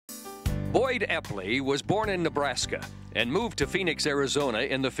Boyd Epley was born in Nebraska and moved to Phoenix, Arizona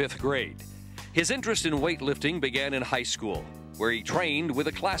in the 5th grade. His interest in weightlifting began in high school, where he trained with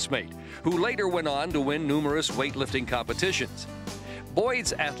a classmate who later went on to win numerous weightlifting competitions.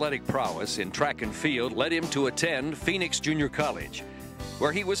 Boyd's athletic prowess in track and field led him to attend Phoenix Junior College,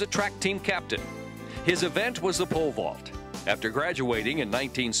 where he was a track team captain. His event was the pole vault. After graduating in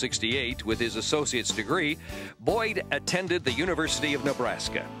 1968 with his associate's degree, Boyd attended the University of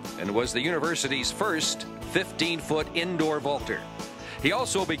Nebraska and was the university's first 15-foot indoor vaulter. He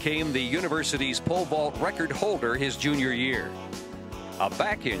also became the university's pole vault record holder his junior year. A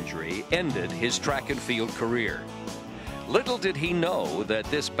back injury ended his track and field career. Little did he know that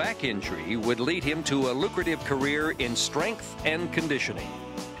this back injury would lead him to a lucrative career in strength and conditioning.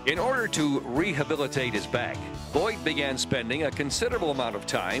 In order to rehabilitate his back, Boyd began spending a considerable amount of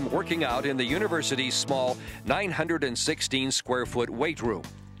time working out in the university's small 916-square-foot weight room.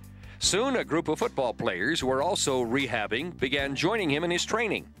 Soon, a group of football players who were also rehabbing began joining him in his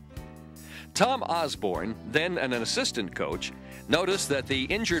training. Tom Osborne, then an assistant coach, noticed that the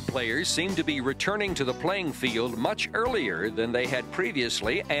injured players seemed to be returning to the playing field much earlier than they had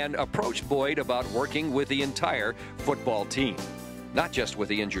previously and approached Boyd about working with the entire football team, not just with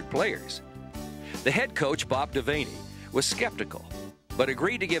the injured players. The head coach, Bob Devaney, was skeptical, but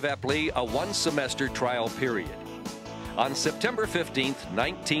agreed to give Epley a one-semester trial period. On September 15,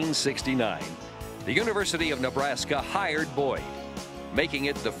 1969, the University of Nebraska hired Boyd, making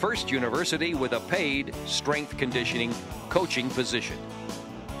it the first university with a paid strength conditioning coaching position.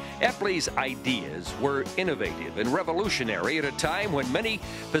 Epley's ideas were innovative and revolutionary at a time when many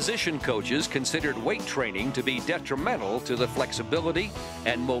position coaches considered weight training to be detrimental to the flexibility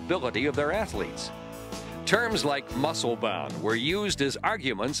and mobility of their athletes. Terms like muscle-bound were used as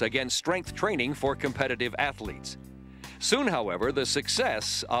arguments against strength training for competitive athletes. Soon, however, the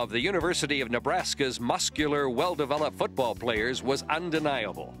success of the University of Nebraska's muscular, well-developed football players was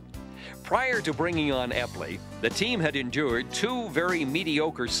undeniable. Prior to bringing on Epley, the team had endured 2 very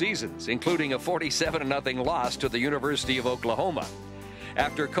mediocre seasons, including a 47-0 loss to the University of Oklahoma.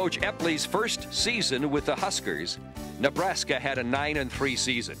 After Coach Epley's first season with the Huskers, Nebraska had a 9-3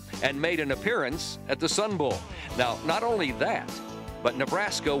 season and made an appearance at the Sun Bowl. Now, not only that, but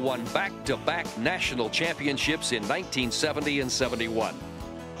Nebraska won back-to-back national championships in 1970 and 71.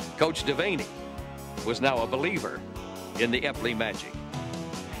 Coach Devaney was now a believer in the Epley magic.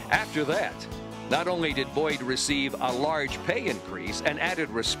 After that, not only did Boyd receive a large pay increase and added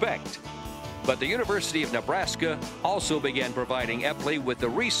respect, but the University of Nebraska also began providing Epley with the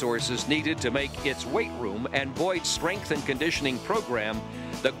resources needed to make its weight room and Boyd's strength and conditioning program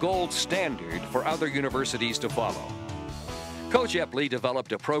the gold standard for other universities to follow. Coach Epley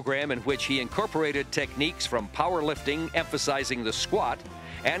developed a program in which he incorporated techniques from powerlifting, emphasizing the squat,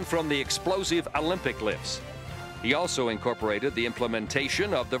 and from the explosive Olympic lifts. He also incorporated the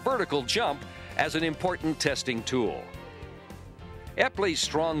implementation of the vertical jump as an important testing tool. Epley's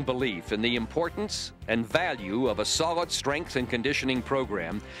strong belief in the importance and value of a solid strength and conditioning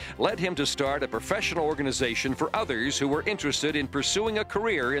program led him to start a professional organization for others who were interested in pursuing a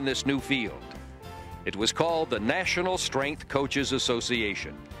career in this new field. It was called the National Strength Coaches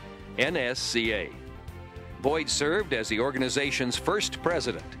Association, NSCA. Boyd served as the organization's first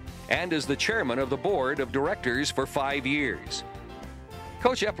president and as the chairman of the board of directors for 5 years.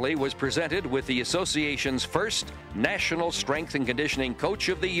 Coach Epley was presented with the association's first National Strength and Conditioning Coach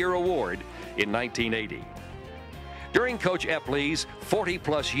of the Year award in 1980. During Coach Epley's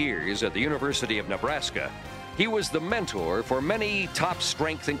 40-plus years at the University of Nebraska, he was the mentor for many top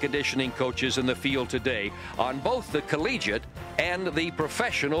strength and conditioning coaches in the field today on both the collegiate and the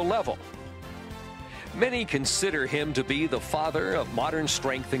professional level. Many consider him to be the father of modern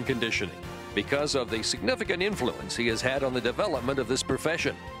strength and conditioning because of the significant influence he has had on the development of this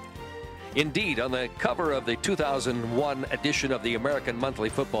profession. Indeed, on the cover of the 2001 edition of the American Monthly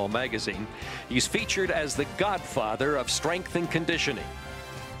Football magazine, he's featured as the godfather of strength and conditioning.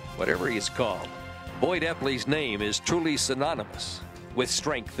 Whatever he is called, Boyd Epley's name is truly synonymous with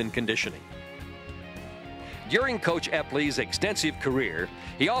strength and conditioning. During Coach Epley's extensive career,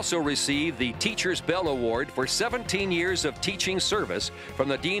 he also received the Teacher's Bell Award for 17 years of teaching service from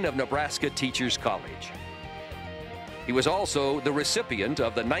the Dean of Nebraska Teachers College. He was also the recipient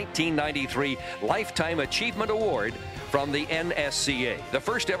of the 1993 Lifetime Achievement Award from the NSCA, the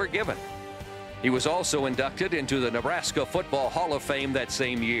first ever given. He was also inducted into the Nebraska Football Hall of Fame that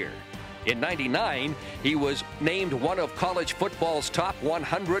same year. In '99, he was named one of college football's top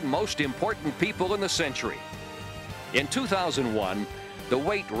 100 most important people in the century. In 2001, the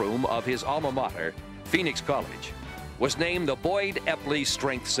weight room of his alma mater, Phoenix College, was named the Boyd Epley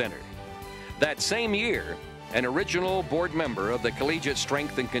Strength Center. That same year, an original board member of the Collegiate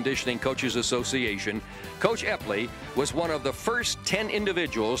Strength and Conditioning Coaches Association, Coach Epley was one of the first 10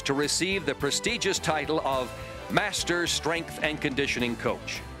 individuals to receive the prestigious title of Master Strength and Conditioning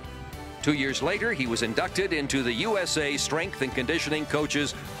Coach. 2 years later, he was inducted into the USA Strength and Conditioning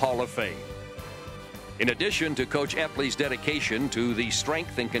Coaches Hall of Fame. In addition to Coach Epley's dedication to the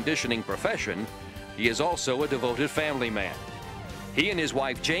strength and conditioning profession, he is also a devoted family man. He and his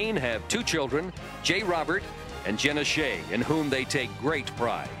wife Jane have 2 children, Jay Robert and Jenna Shea, in whom they take great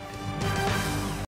pride.